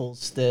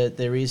peoples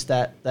there is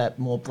that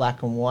more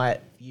black and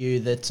white view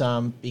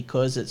that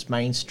because it's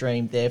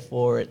mainstream,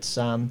 therefore it's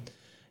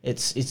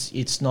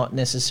not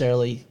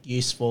necessarily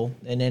useful,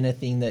 and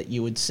anything that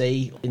you would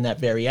see in that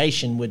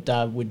variation would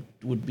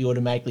be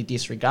automatically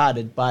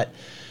disregarded. But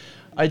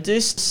I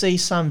do see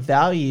some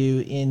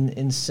value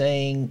in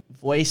seeing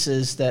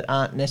voices that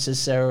aren't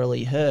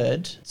necessarily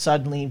heard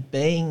suddenly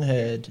being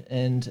heard.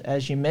 And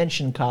as you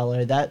mentioned,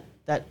 Carlo, that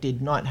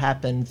did not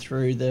happen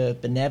through the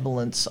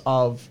benevolence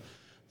of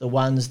the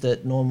ones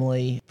that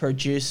normally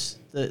produce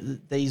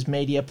these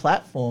media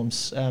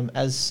platforms,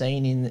 as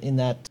seen in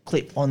that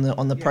clip on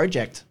the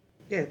project.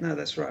 Yeah, no,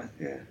 that's right.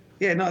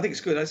 Yeah, no, I think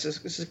it's good.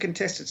 It's a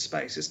contested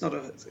space. It's not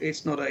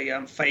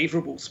a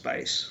favourable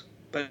space,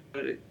 but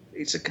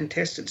it's a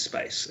contested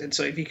space. And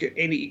so if you could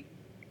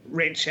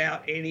wrench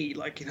out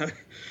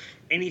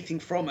anything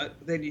from it,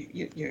 then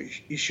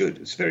you should.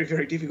 It's very,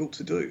 very difficult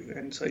to do,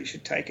 and so you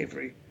should take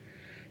every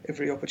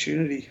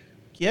opportunity.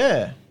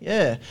 Yeah.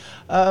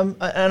 And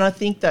I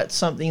think that's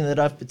something that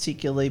I've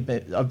particularly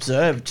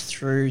observed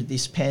through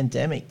this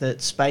pandemic,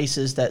 that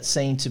spaces that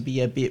seem to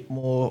be a bit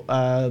more,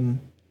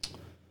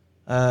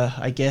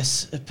 I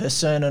guess,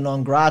 persona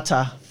non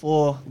grata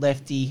for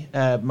lefty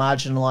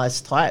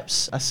marginalised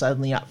types are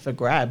suddenly up for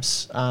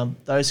grabs.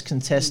 Those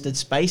contested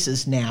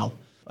spaces now.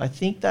 I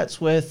think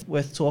that's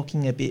worth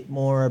talking a bit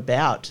more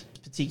about,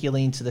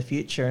 particularly into the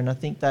future. And I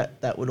think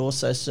that would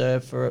also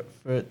serve for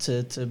it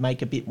to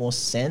make a bit more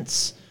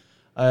sense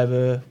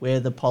over where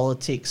the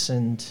politics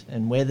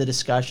and where the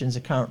discussions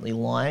are currently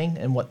lying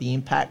and what the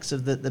impacts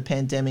of the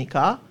pandemic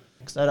are.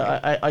 So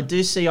I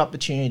do see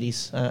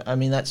opportunities. I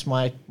mean, that's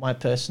my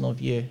personal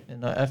view.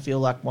 And I feel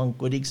like one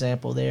good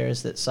example there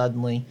is that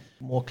suddenly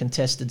more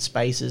contested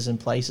spaces and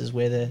places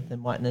where they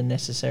mightn't have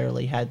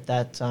necessarily had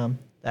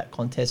that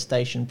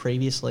contestation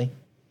previously.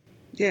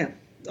 Yeah.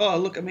 Oh,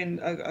 look, I mean,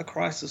 a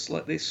crisis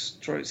like this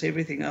throws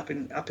everything up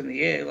in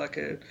the air,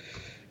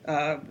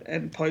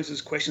 and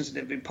poses questions that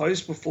have been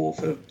posed before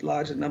for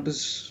larger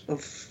numbers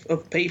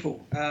of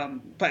people.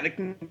 But it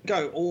can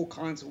go all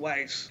kinds of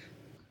ways.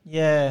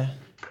 Yeah.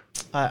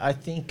 I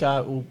think,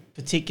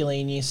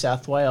 particularly in New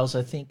South Wales,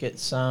 I think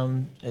it's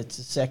a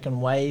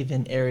second wave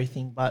in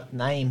everything but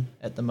name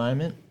at the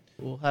moment.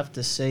 We'll have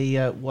to see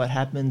what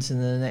happens in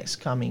the next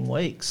coming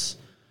weeks.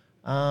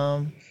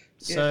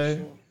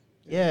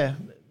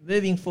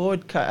 Moving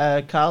forward,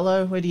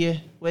 Carlo, where do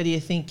you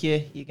think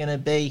you're going to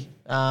be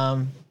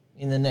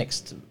in the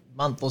next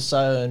month or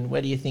so, and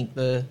where do you think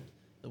the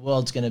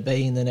world's going to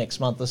be in the next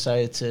month or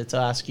so, to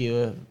ask you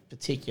a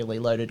particularly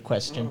loaded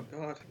question?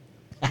 Oh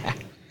God.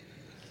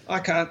 I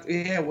can't.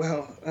 Yeah,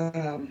 well,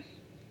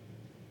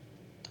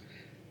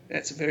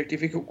 that's a very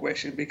difficult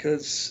question,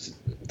 because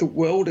the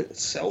world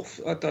itself,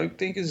 I don't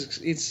think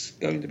is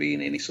going to be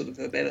in any sort of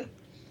a better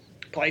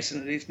place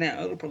than it is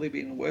now. It'll probably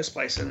be in a worse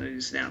place than it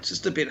is now. It's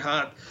just a bit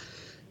hard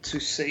to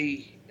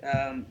see.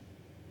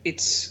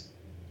 It's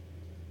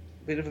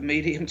a bit of a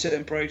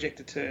medium-term project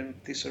to turn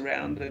this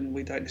around, and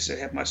we don't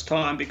necessarily have much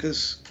time,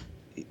 because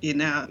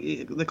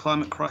the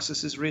climate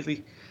crisis is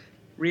really,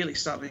 really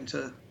starting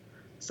to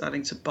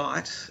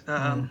bite.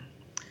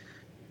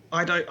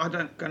 I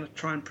don't going to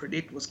try and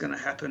predict what's going to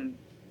happen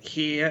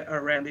here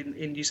around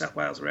in New South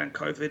Wales around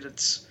COVID.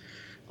 It's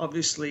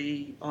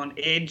obviously on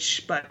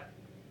edge, but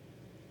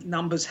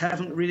numbers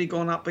haven't really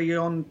gone up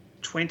beyond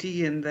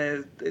 20, and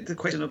the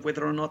question of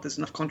whether or not there's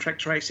enough contract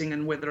tracing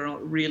and whether or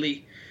not it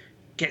really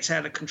gets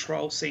out of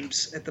control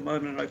seems at the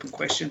moment an open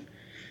question.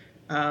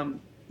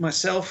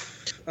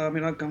 Myself, I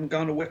mean, I'm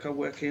going to work. I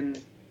work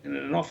in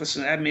an office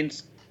and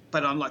admin,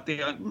 but I'm like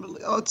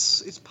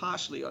it's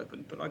partially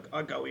open, but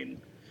I go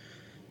in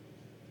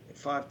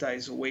 5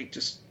 days a week,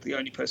 just the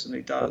only person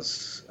who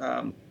does.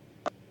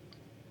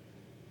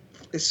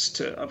 It's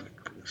kind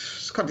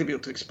of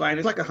difficult to explain.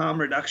 It's like a harm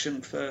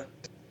reduction for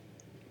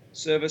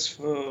service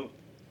for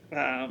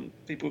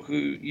people who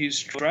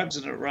use drugs,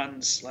 and it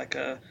runs like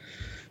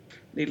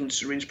needle and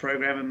syringe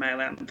program and mail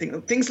out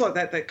and things like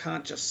that that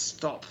can't just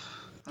stop.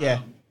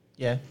 Yeah,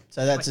 yeah.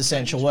 So that's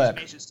essential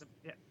work.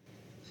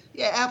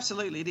 Yeah,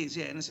 absolutely it is.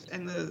 Yeah,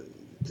 and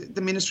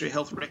the Ministry of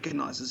Health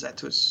recognises that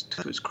to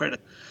its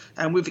credit,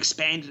 and we've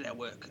expanded our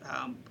work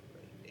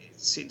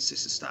since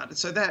this has started.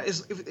 So that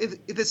is,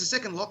 if there's a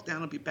second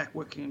lockdown, I'll be back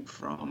working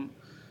from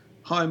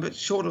home. But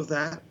short of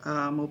that,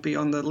 I'll be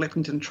on the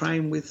Leppington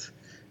train with,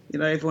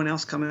 everyone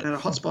else coming out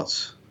of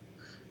hotspots,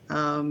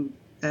 and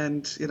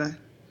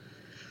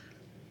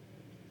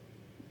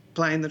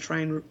playing the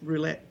train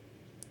roulette.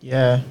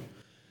 Yeah.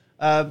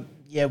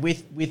 Yeah,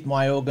 with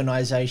my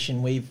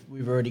organisation, we've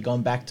already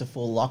gone back to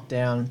full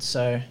lockdown.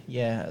 So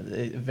yeah,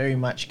 it very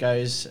much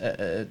goes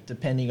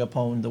depending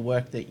upon the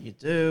work that you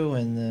do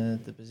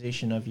and the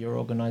position of your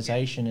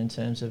organisation in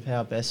terms of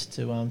how best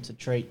to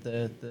treat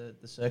the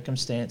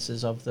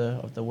circumstances of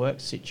the work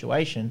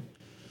situation.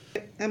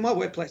 And my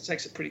workplace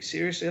takes it pretty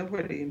seriously. I'm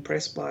pretty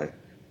impressed by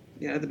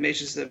the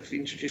measures that have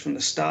introduced from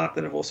the start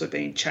that have also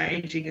been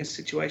changing as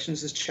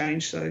situations has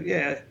changed. So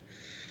yeah,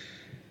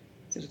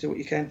 you have to do what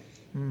you can.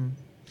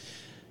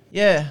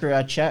 Yeah, through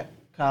our chat,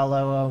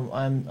 Carlo,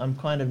 I'm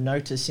kind of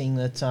noticing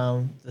that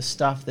the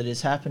stuff that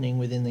is happening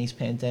within these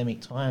pandemic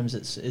times,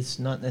 it's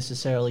not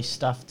necessarily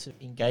stuff to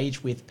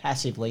engage with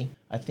passively.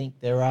 I think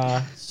there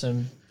are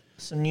some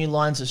new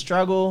lines of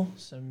struggle,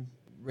 some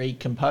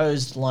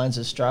recomposed lines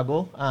of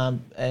struggle,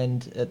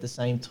 and at the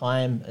same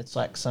time, it's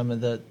like some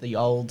of the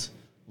old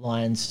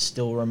lines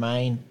still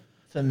remain.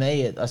 For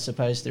me, I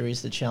suppose there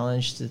is the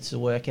challenge to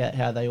work out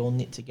how they all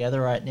knit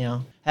together right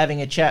now.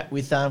 Having a chat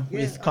with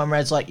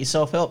comrades like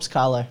yourself helps,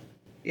 Carlo.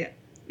 Yeah.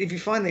 If you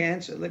find the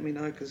answer, let me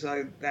know, because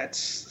that's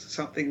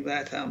something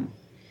that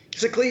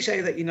it's a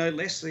cliche that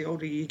less the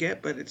older you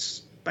get, but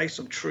it's based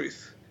on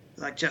truth.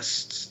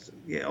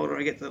 Older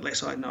I get, the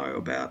less I know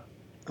about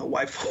a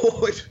way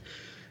forward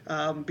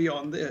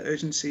beyond the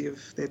urgency of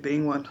there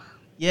being one.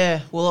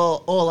 Yeah,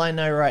 well, all I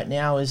know right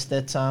now is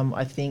that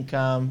I think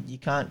you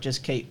can't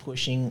just keep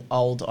pushing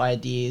old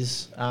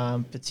ideas,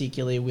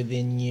 particularly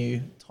within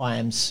new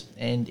times,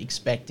 and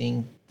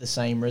expecting the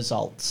same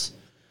results.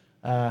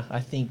 I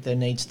think there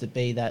needs to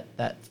be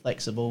that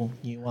flexible,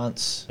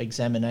 nuance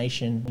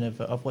examination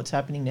of what's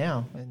happening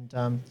now. And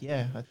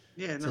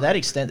to that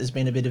extent, there's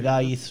been a bit of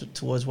value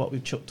towards what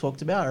we've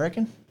talked about, I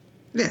reckon.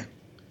 Yeah.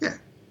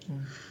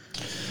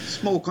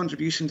 Small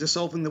contribution to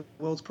solving the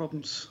world's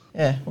problems.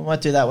 Yeah, we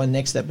might do that one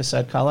next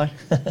episode, Carlo.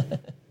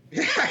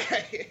 Yeah,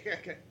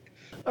 okay.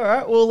 All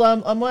right, well,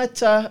 I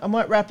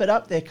might wrap it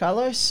up there,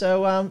 Carlo.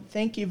 So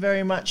thank you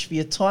very much for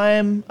your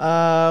time.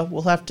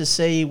 We'll have to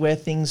see where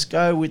things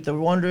go with the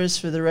Wanderers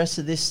for the rest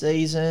of this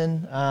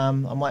season. I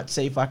might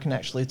see if I can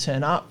actually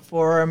turn up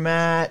for a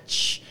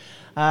match.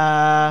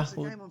 There's a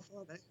game on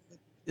Friday.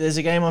 There's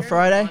a game on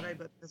Friday?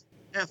 But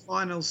our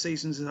final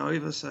seasons are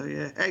over, so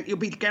yeah. You'll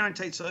be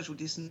guaranteed social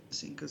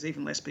distancing because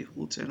even less people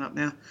will turn up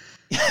now.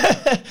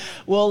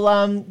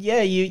 Well,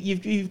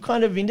 you've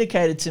kind of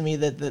indicated to me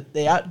that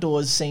the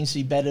outdoors seems to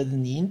be better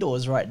than the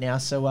indoors right now.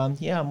 So I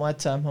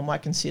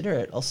might consider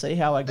it. I'll see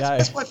how I go.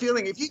 That's my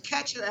feeling. If you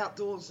catch it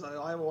outdoors,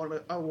 though, I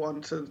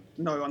want to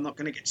know I'm not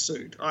going to get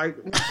sued. My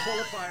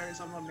qualifier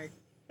is I'm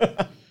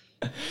not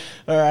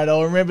All right,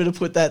 I'll remember to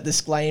put that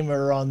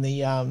disclaimer on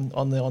the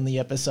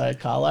episode,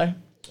 Carlo.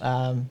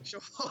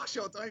 Sure.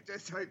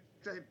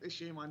 Don't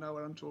assume I know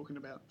what I'm talking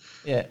about.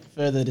 Yeah,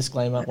 further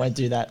disclaimer. Won't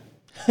do that.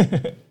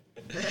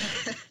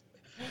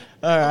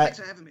 All right. Thanks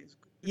for having me.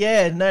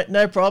 Yeah,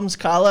 no problems,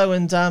 Carlo.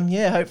 And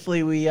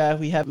hopefully we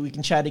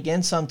can chat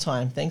again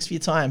sometime. Thanks for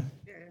your time.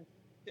 Yeah.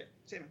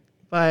 See you, man.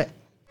 Bye.